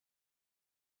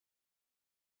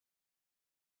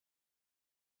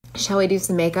Shall we do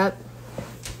some makeup?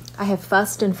 I have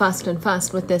fussed and fussed and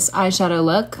fussed with this eyeshadow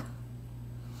look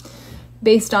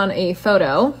based on a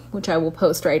photo, which I will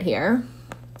post right here.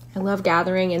 I love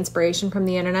gathering inspiration from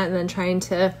the internet and then trying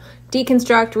to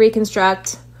deconstruct,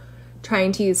 reconstruct,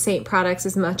 trying to use SEINT products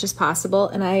as much as possible,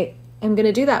 and I am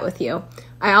gonna do that with you.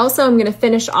 I also am gonna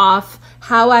finish off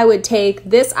how I would take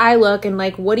this eye look and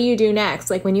like, what do you do next?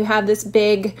 Like when you have this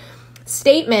big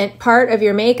statement part of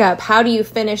your makeup, how do you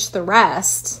finish the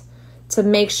rest to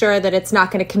make sure that it's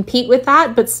not gonna compete with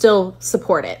that, but still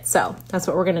support it? So that's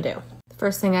what we're gonna do.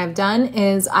 First thing I've done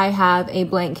is I have a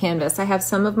blank canvas. I have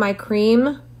some of my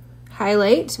Creme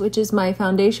highlight, which is my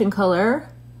foundation color,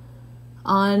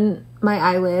 on my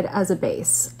eyelid as a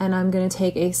base. And I'm gonna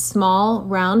take a small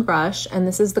round brush, and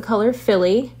this is the color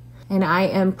Philly, and I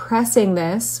am pressing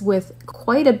this with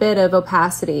quite a bit of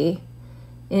opacity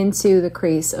into the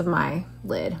crease of my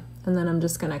lid. And then I'm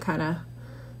just gonna kind of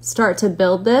start to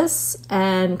build this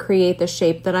and create the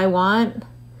shape that I want,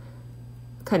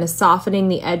 kind of softening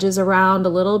the edges around a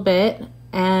little bit.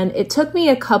 And it took me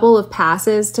a couple of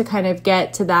passes to kind of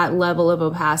get to that level of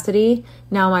opacity.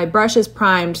 Now my brush is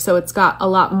primed, so it's got a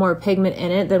lot more pigment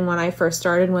in it than when I first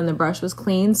started when the brush was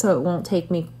clean, so it won't take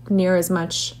me near as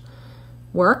much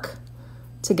work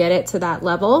to get it to that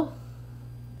level.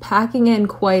 Packing in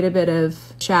quite a bit of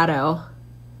shadow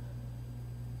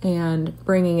and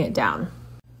bringing it down.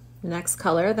 The next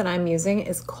color that I'm using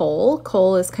is Coal.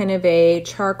 Coal is kind of a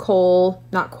charcoal,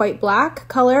 not quite black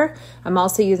color. I'm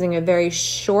also using a very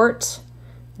short,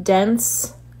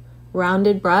 dense,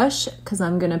 rounded brush because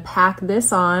I'm gonna pack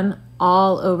this on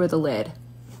all over the lid.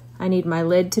 I need my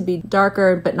lid to be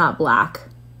darker but not black.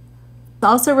 It's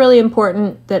also really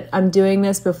important that I'm doing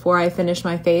this before I finish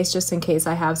my face, just in case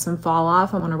I have some fall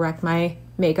off. I wanna wreck my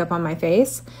makeup on my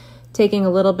face. Taking a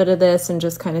little bit of this and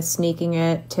just kind of sneaking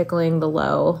it, tickling the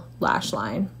low lash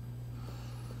line.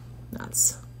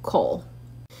 That's Coal.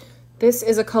 This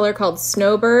is a color called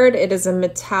Snowbird. It is a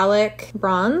metallic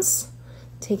bronze.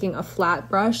 Taking a flat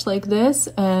brush like this,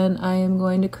 and I am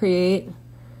going to create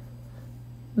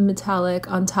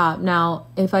metallic on top. Now,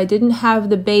 if I didn't have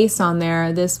the base on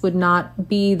there, this would not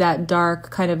be that dark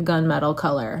kind of gunmetal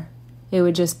color. It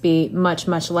would just be much,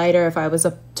 much lighter if I was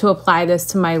to apply this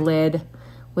to my lid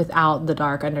without the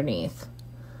dark underneath.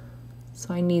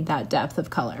 So I need that depth of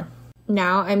color.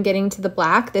 Now I'm getting to the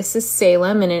black. This is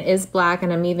Salem and it is black,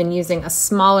 and I'm even using a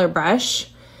smaller brush.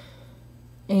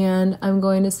 And I'm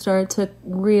going to start to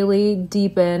really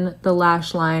deepen the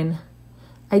lash line.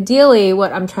 Ideally,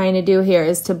 what I'm trying to do here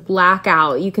is to black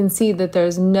out. You can see that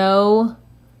there's no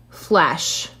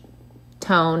flesh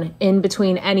tone in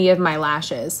between any of my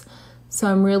lashes. So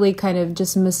I'm really kind of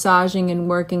just massaging and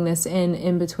working this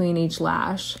in between each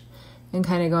lash and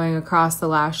kind of going across the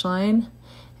lash line.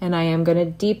 And I am going to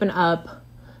deepen up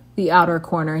the outer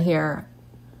corner here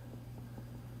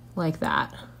like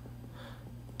that.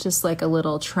 Just like a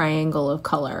little triangle of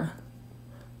color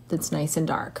that's nice and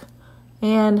dark.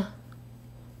 And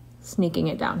sneaking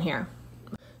it down here.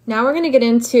 Now we're going to get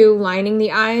into lining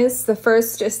the eyes. The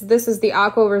first is, this is the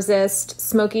Aqua Resist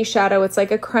Smoky Shadow. It's like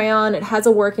a crayon. It has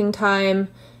a working time.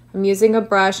 I'm using a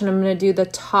brush and I'm going to do the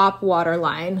top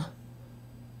waterline.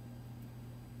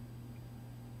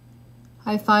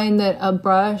 I find that a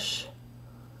brush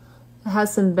that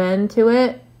has some bend to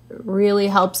it really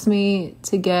helps me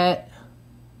to get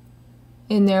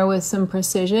in there with some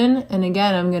precision. And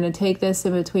again, I'm going to take this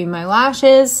in between my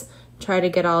lashes, try to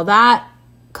get all that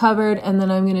covered, and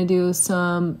then I'm gonna do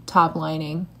some top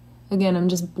lining. Again, I'm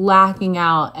just blacking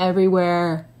out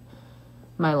everywhere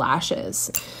my lashes.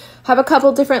 Have a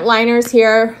couple different liners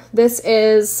here. This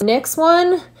is NYX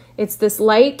one. It's this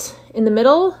light in the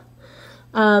middle,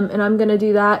 and I'm gonna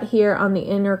do that here on the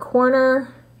inner corner.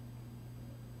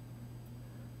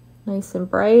 Nice and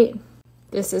bright.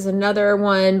 This is another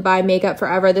one by Makeup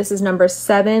Forever. This is number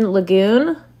 7,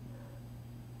 Lagoon.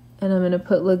 And I'm going to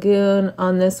put Lagoon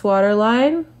on this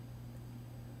waterline.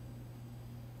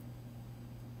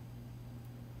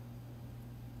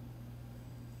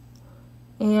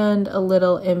 And a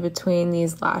little in between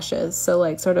these lashes. So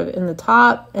like sort of in the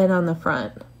top and on the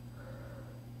front.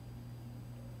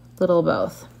 Little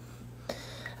both.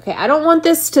 Okay, I don't want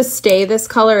this to stay this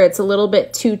color. It's a little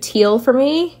bit too teal for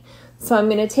me. So I'm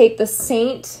going to take the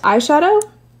SEINT eyeshadow.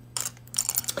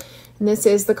 And this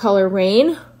is the color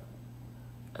Rain.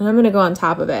 And I'm gonna go on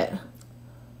top of it.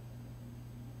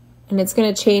 And it's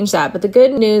gonna change that. But the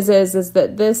good news is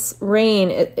that this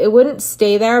Rain, it wouldn't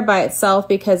stay there by itself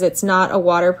because it's not a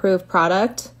waterproof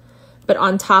product. But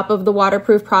on top of the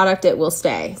waterproof product, it will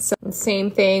stay. So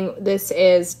same thing, this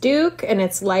is Duke and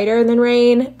it's lighter than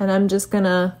Rain. And I'm just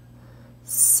gonna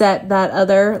set that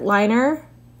other liner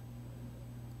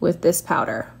with this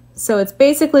powder. So it's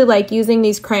basically like using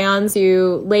these crayons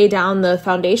to lay down the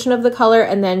foundation of the color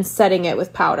and then setting it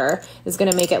with powder is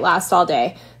gonna make it last all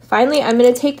day. Finally, I'm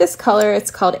gonna take this color,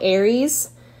 it's called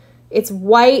Aries. It's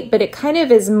white, but it kind of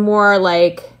is more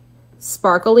like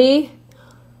sparkly.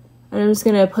 And I'm just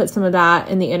gonna put some of that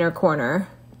in the inner corner,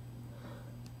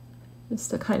 just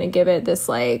to kind of give it this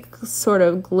like sort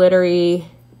of glittery,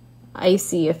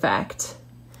 icy effect.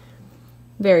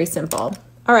 Very simple.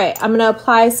 All right, I'm gonna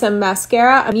apply some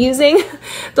mascara. I'm using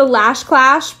the Lash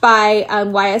Clash by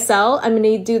YSL. I'm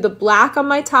gonna do the black on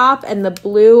my top and the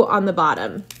blue on the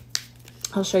bottom.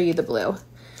 I'll show you the blue.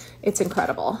 It's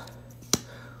incredible.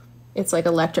 It's like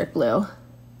electric blue.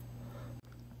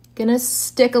 Gonna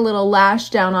stick a little lash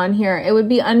down on here. It would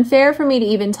be unfair for me to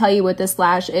even tell you what this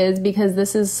lash is because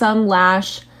this is some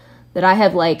lash that I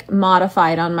have like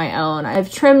modified on my own.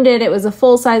 I've trimmed it. It was a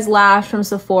full-size lash from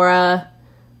Sephora.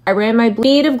 I ran my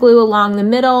bead of glue along the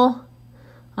middle,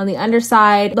 on the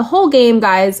underside. The whole game,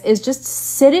 guys, is just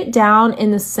sit it down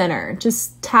in the center.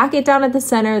 Just tack it down at the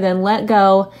center, then let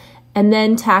go, and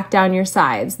then tack down your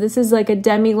sides. This is like a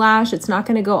demi lash. It's not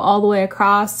gonna go all the way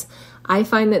across. I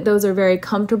find that those are very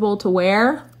comfortable to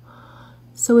wear.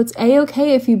 So it's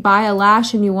a-okay if you buy a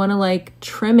lash and you wanna like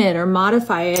trim it or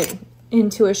modify it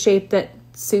into a shape that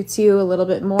suits you a little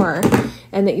bit more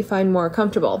and that you find more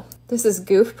comfortable. This is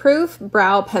Goof Proof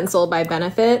Brow Pencil by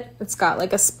Benefit. It's got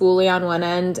like a spoolie on one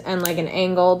end and like an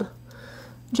angled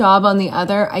job on the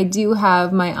other. I do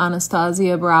have my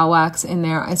Anastasia brow wax in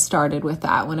there. I started with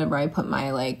that whenever I put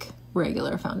my like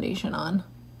regular foundation on.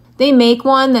 They make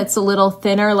one that's a little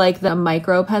thinner like the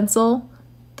micro pencil.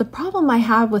 The problem I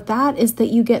have with that is that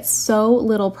you get so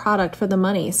little product for the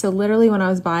money. So literally when I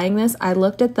was buying this, I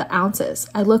looked at the ounces.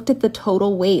 I looked at the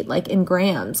total weight, like in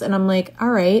grams. And I'm like, all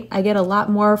right, I get a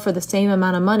lot more for the same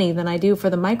amount of money than I do for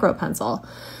the micro pencil.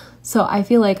 So I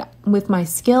feel like with my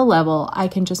skill level, I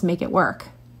can just make it work.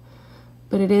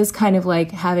 But it is kind of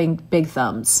like having big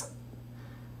thumbs.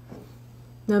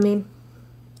 Know what I mean?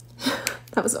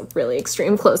 That was a really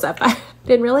extreme close-up. I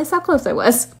didn't realize how close I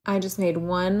was. I just made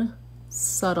one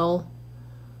subtle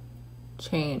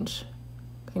change.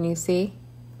 Can you see?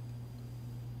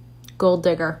 Gold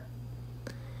digger.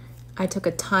 I took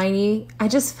a tiny, I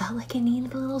just felt like I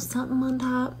needed a little something on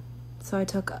top. So I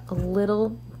took a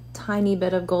little tiny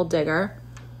bit of gold digger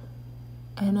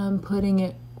and I'm putting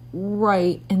it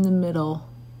right in the middle.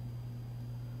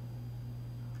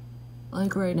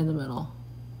 Like right in the middle.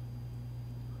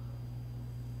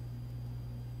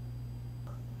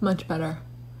 Much better.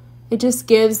 It just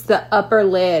gives the upper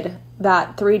lid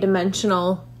that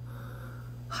three-dimensional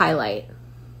highlight.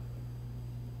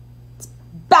 It's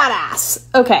badass.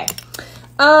 Okay.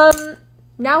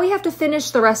 Now we have to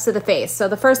finish the rest of the face. So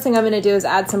the first thing I'm going to do is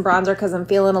add some bronzer because I'm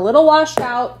feeling a little washed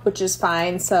out, which is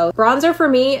fine. So bronzer for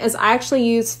me is I actually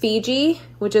use Fiji,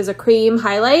 which is a cream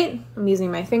highlight. I'm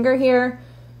using my finger here,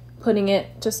 putting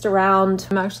it just around.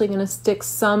 I'm actually going to stick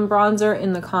some bronzer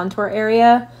in the contour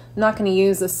area. I'm not going to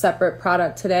use a separate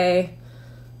product today,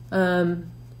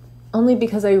 only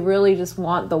because I really just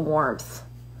want the warmth.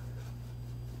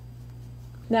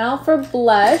 Now for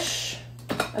blush,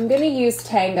 I'm going to use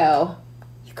Tango.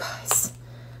 You guys,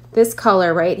 this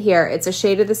color right here, it's a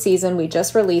shade of the season. We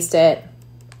just released it.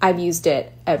 I've used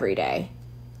it every day.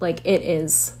 Like, it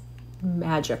is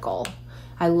magical.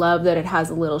 I love that it has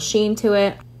a little sheen to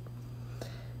it.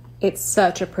 It's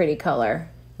such a pretty color.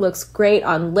 Looks great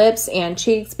on lips and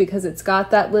cheeks because it's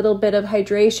got that little bit of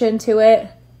hydration to it.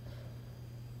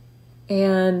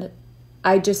 And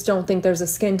I just don't think there's a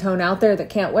skin tone out there that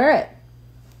can't wear it.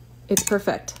 It's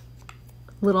perfect.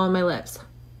 Little on my lips.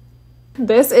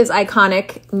 This is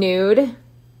Iconic Nude.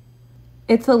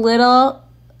 It's a little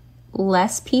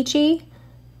less peachy.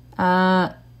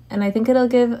 And I think it'll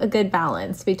give a good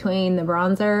balance between the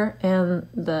bronzer and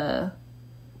the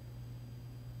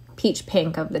peach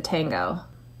pink of the Tango.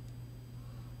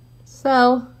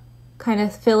 So, kind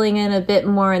of filling in a bit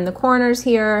more in the corners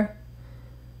here.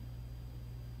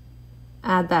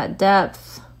 Add that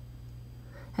depth.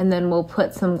 And then we'll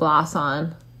put some gloss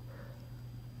on.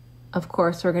 Of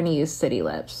course, we're going to use City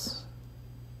Lips.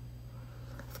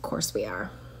 Of course we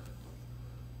are.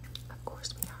 Of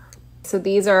course we are. So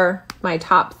these are my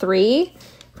top 3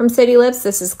 from City Lips.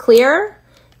 This is clear.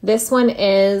 This one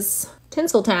is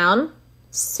Tinseltown.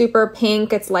 Super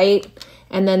pink. It's light.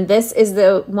 And then this is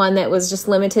the one that was just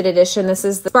limited edition. This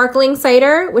is the Sparkling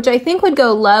Cider, which I think would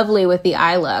go lovely with the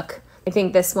eye look. I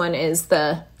think this one is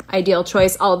the ideal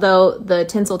choice, although the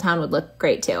Tinseltown would look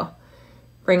great too.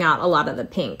 Bring out a lot of the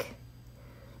pink.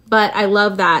 But I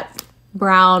love that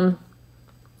brown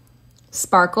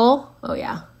sparkle. Oh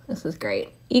yeah, this is great.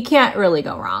 You can't really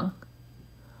go wrong.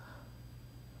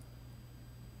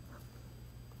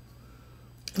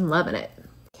 I'm loving it.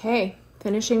 Okay,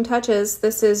 finishing touches.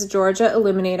 This is Georgia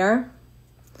Illuminator.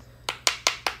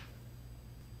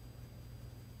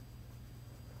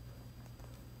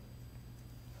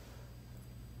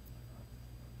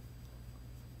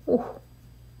 Ooh,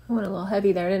 I went a little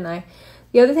heavy there, didn't I?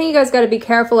 The other thing you guys got to be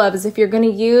careful of is if you're going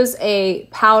to use a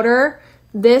powder,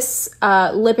 this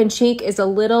lip and cheek is a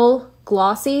little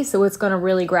glossy, so it's going to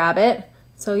really grab it.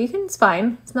 So you can, it's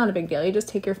fine. It's not a big deal. You just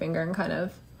take your finger and kind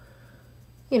of,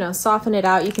 you know, soften it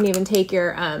out. You can even take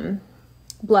your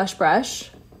blush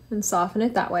brush and soften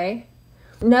it that way.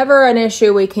 Never an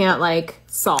issue we can't like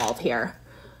solve here.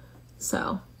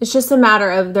 So it's just a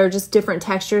matter of they're just different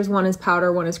textures. One is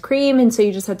powder, one is cream, and so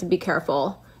you just have to be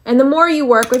careful. And the more you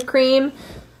work with cream,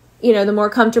 you know, the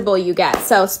more comfortable you get.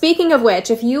 So speaking of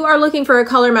which, if you are looking for a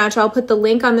color match, I'll put the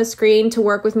link on the screen to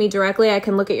work with me directly. I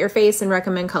can look at your face and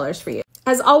recommend colors for you.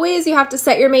 As always, you have to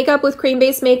set your makeup with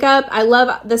cream-based makeup. I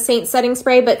love the SEINT setting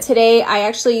spray, but today I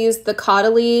actually used the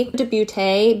Caudalie de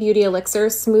Beauté Beauty Elixir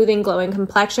Smoothing Glowing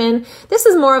Complexion. This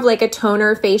is more of like a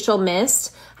toner facial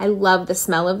mist. I love the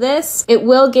smell of this. It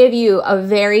will give you a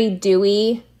very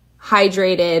dewy,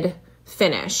 hydrated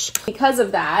finish. Because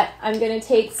of that, I'm gonna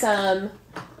take some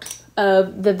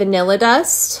of the vanilla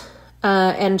dust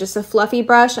and just a fluffy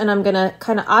brush, and I'm gonna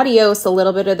kind of adios a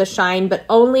little bit of the shine, but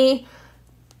only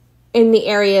in the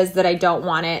areas that I don't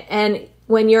want it. And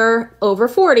when you're over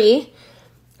 40,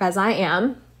 as I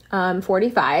am,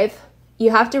 45,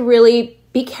 you have to really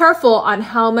be careful on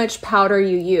how much powder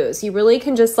you use. You really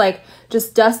can just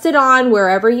dust it on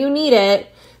wherever you need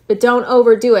it, but don't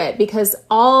overdo it because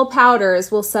all powders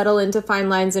will settle into fine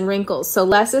lines and wrinkles. So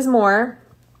less is more.